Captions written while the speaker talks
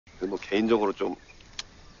뭐 개인적으로 좀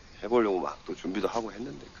해보려고 막 또 준비도 하고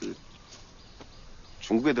했는데 그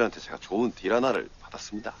중국 애들한테 제가 좋은 딜 하나를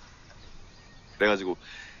받았습니다. 그래가지고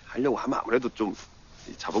하려고 하면 아무래도 좀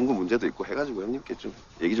자본금 문제도 있고 해가지고 형님께 좀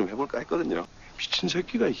얘기 좀 해볼까 했거든요. 미친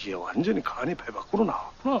새끼가 이게 완전히 간이 배 밖으로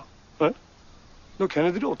나왔구나. 에? 너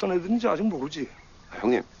걔네들이 어떤 애들인지 아직 모르지? 아,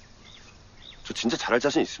 형님, 저 진짜 잘할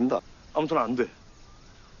자신 있습니다. 아무튼 안 돼.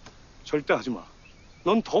 절대 하지 마.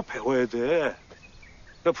 넌 더 배워야 돼.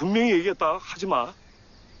 내가 분명히 얘기했다. 하지 마.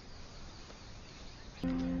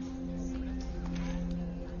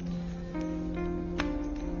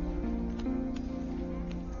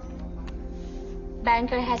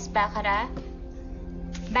 Banker has baccarat.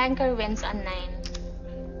 Banker wins on 9.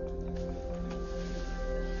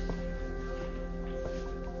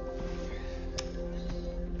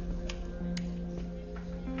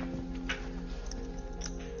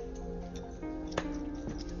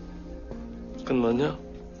 끝났냐?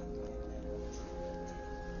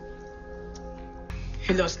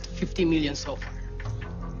 He lost 50 million so far.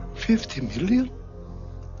 50 million?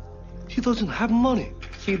 He doesn't have money.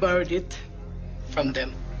 He borrowed it from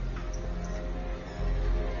them.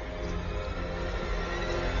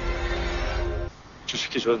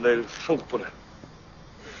 주식기 저 내일 한국 보내.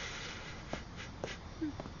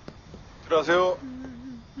 들어가세요.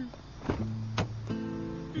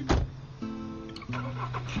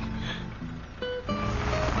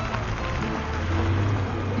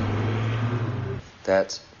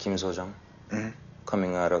 That's Kim So-jung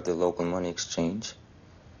coming out of the local money exchange.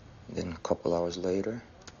 Then a couple hours later,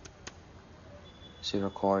 see her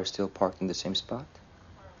car is still parked in the same spot.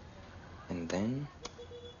 And then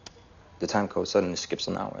the time code suddenly skips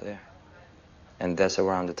an hour there. And that's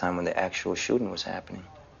around the time when the actual shooting was happening.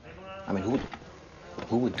 I mean,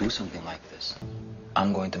 who would do something like this?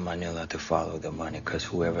 I'm going to Manila to follow the money because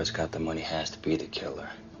whoever's got the money has to be the killer.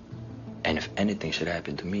 And if anything should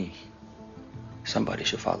happen to me, somebody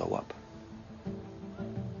should follow up.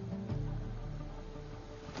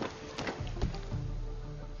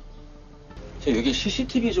 저 여기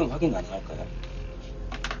CCTV 좀 확인 가능할까요?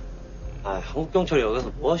 아, 한국 경찰이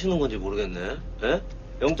여기서 뭐 하시는 건지 모르겠네. 예?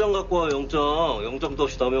 영장 갖고 와, 영장. 영장도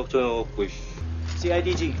없이 남의 걱정해갖고.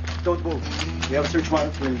 CIDG, don't move. We have a search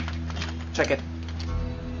warrant for you. Check it.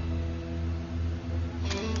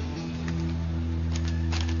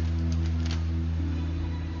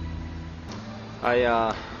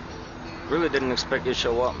 I really didn't expect you to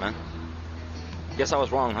show up, man. Guess I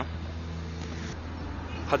was wrong, huh?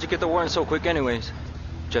 How'd you get the warrant so quick anyways?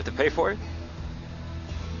 Did you have to pay for it?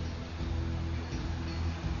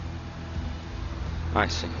 I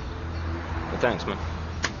see. Well, thanks, man.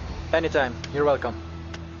 Anytime. You're welcome.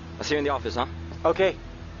 I'll see you in the office, huh? Okay.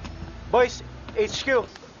 Boys, HQ.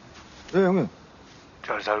 네, 형님.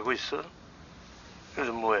 잘 살고 있어?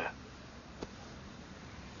 요즘 뭐해?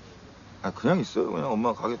 아, 그냥 있어요. 그냥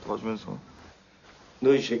엄마 가게 도와주면서.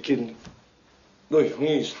 너 이 새끼, 너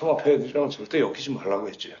형이 상업 애들이랑 절대 엮이지 말라고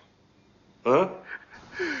했지? 어?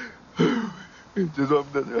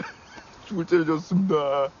 죄송합니다. 제가 죽을 죄를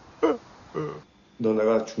졌습니다. 너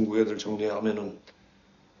내가 중국 애들 정리하면은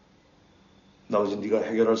나머지 네가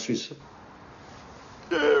해결할 수 있어?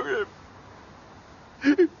 예, 형님.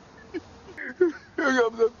 형님,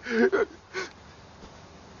 감사합니다.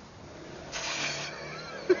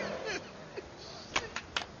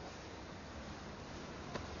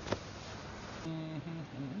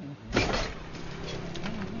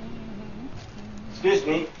 Excuse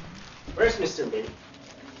me. Where's Mr. Lee?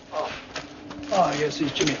 Oh, yes,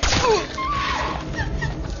 it's Jimmy.